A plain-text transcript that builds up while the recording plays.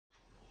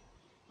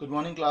Good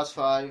morning, class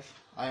 5.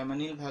 I am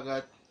Anil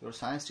Bhagat, your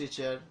science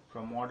teacher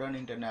from Modern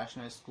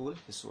International School,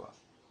 xiii.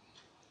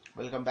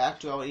 Welcome back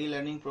to our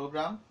e-learning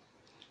program.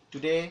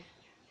 Today,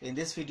 in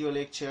this video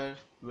lecture,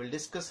 we will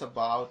discuss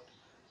about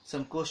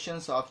some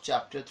questions of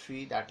chapter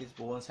 3, that is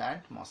bones and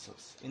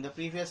muscles. In the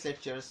previous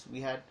lectures, we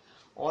had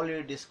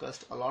already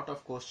discussed a lot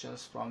of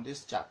questions from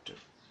this chapter,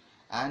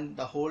 and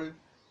the whole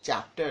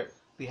chapter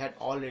we had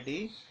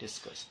already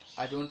discussed.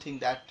 I don't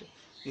think that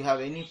you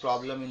have any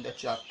problem in the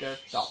chapter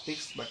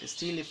topics, but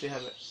still if you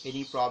have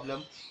any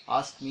problem,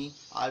 ask me,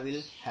 I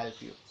will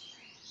help you.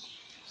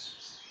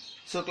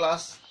 So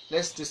class,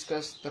 let's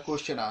discuss the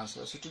question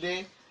answer. So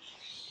today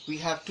we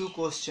have two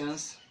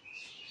questions,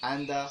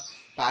 and the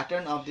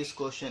pattern of this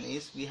question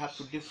is we have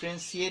to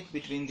differentiate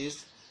between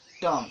these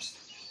terms.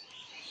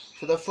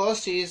 So the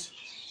first is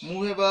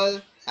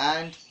movable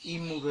and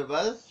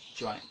immovable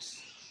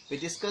joints. We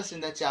discussed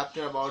in the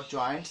chapter about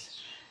joints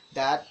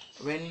that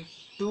when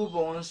two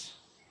bones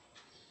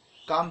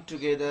come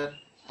together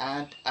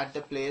and at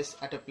a place,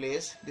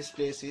 this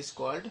place is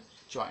called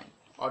joint,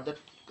 or the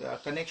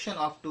connection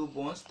of two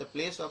bones, the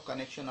place of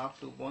connection of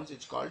two bones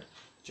is called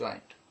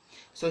joint.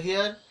 So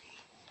here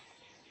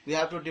we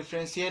have to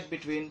differentiate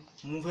between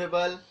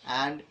movable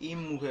and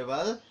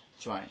immovable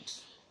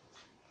joints.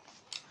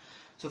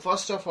 So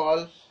first of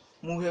all,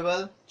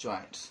 movable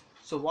joints.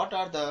 So what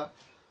are the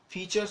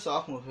features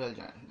of movable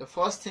joint? The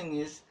first thing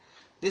is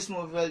these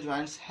movable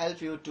joints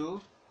help you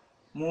to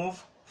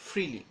move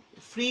freely.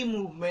 Free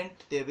movement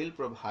they will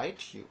provide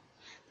you.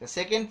 The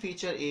second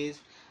feature is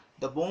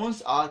the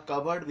bones are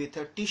covered with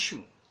a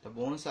tissue. The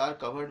bones are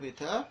covered with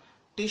a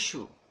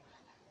tissue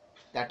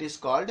that is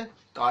called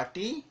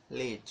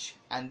cartilage,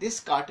 and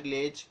this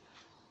cartilage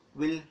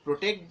will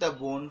protect the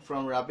bone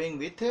from rubbing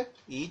with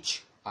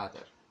each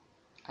other.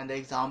 And the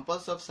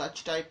examples of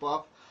such type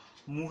of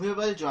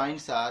movable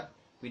joints are,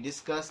 we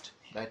discussed,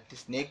 that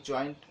is neck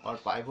joint or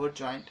pivot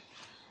joint,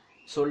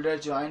 shoulder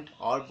joint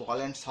or ball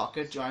and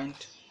socket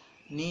joint,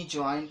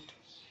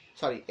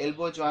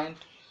 elbow joint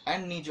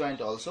and knee joint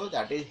also,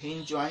 that is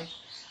hinge joint,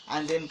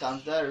 and then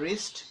comes the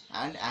wrist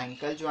and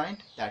ankle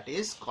joint, that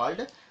is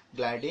called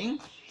gliding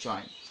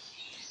joint.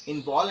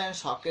 In ball and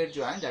socket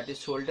joint, that is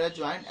shoulder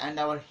joint, and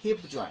our hip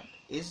joint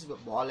is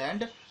ball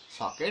and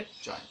socket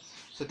joint.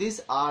 So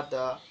these are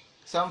the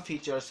some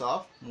features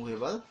of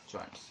movable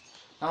joints.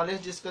 Now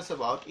let's discuss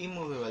about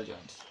immovable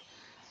joints.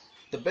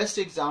 The best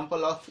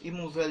example of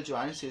immovable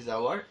joints is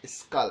our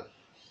skull.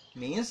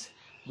 Means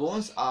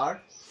bones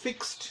are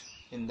fixed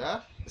in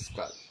the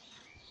skull,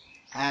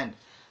 and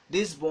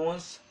these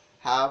bones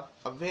have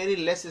a very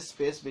less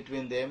space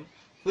between them,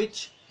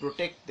 which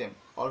protect them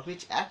or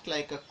which act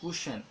like a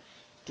cushion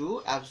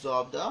to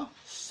absorb the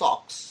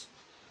shocks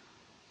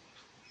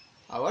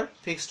our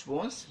fixed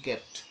bones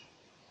get.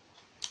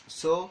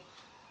 So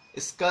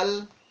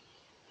skull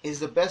is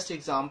the best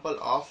example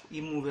of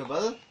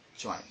immovable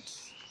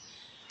joints,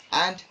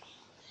 and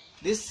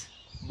these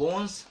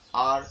bones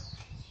are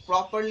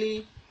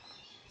properly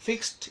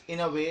fixed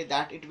in a way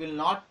that it will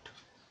not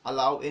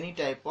allow any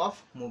type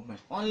of movement.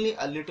 Only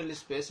a little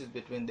space is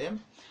between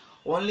them.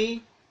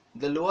 Only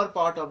the lower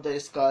part of the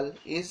skull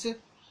is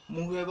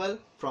movable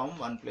from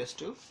one place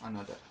to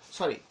another.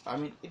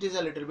 It is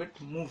a little bit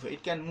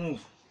it can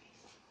move.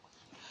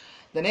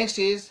 The next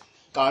is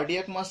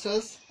cardiac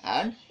muscles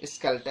and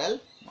skeletal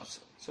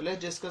muscles. So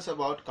let's discuss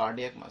about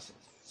cardiac muscles.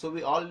 So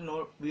we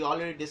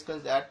already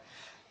discussed that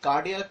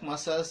cardiac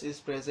muscles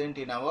is present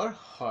in our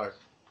heart.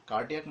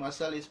 Cardiac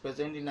muscle is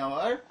present in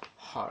our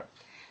heart,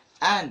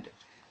 and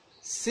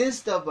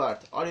since the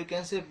birth, or you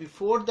can say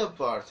before the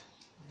birth,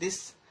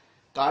 this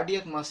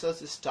cardiac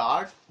muscles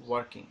start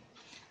working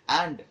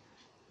and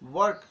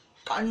work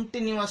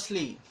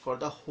continuously for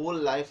the whole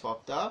life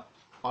of the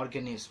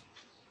organism.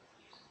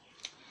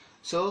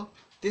 So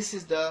this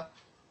is the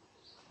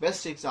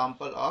best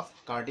example of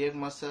cardiac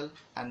muscle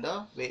and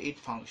the way it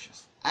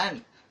functions.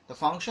 And the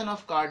function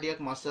of cardiac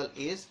muscle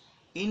is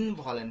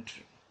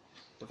involuntary.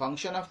 The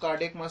function of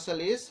cardiac muscle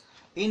is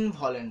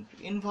involuntary.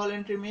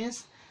 Involuntary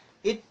means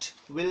it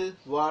will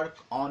work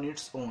on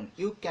its own.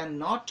 You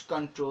cannot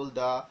control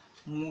the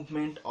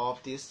movement of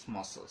these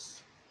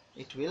muscles.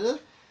 It will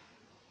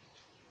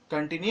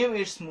continue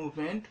its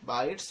movement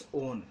by its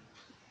own.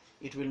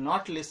 It will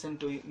not listen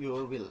to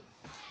your will.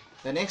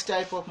 The next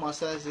type of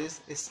muscles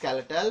is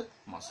skeletal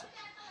muscle.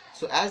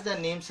 So as the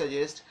name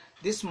suggests,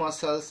 these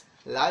muscles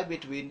lie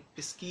between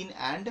skin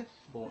and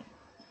bone.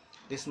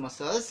 These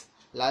muscles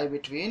lie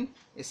between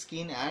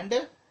skin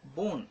and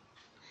bone,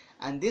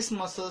 and these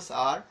muscles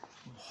are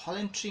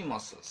voluntary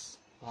muscles.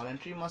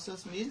 Voluntary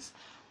muscles means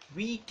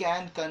we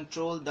can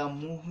control the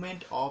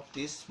movement of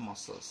these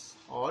muscles,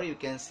 or you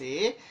can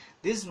say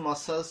these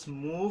muscles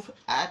move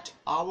at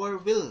our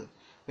will.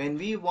 When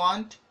we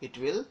want, it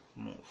will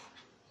move.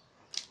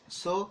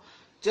 So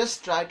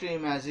just try to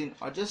imagine,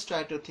 or just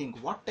try to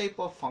think what type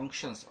of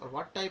functions or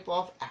what type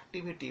of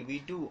activity we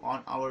do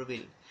on our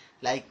will,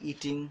 like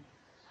eating,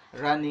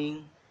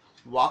 running,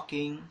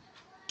 walking,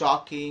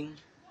 talking.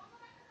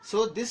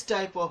 So this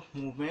type of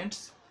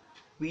movements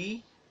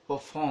we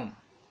perform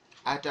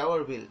at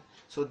our will.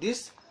 So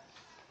these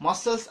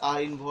muscles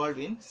are involved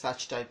in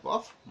such type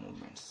of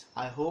movements.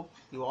 I hope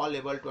you all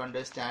able to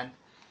understand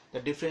the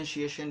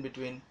differentiation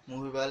between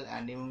movable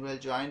and immovable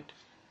joint,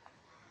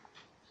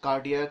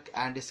 cardiac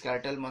and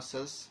skeletal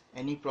muscles.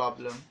 Any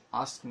problem,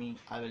 ask me.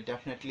 I will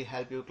definitely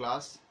help you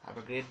class. Have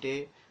a great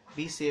day.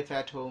 Be safe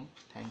at home.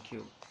 Thank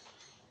you.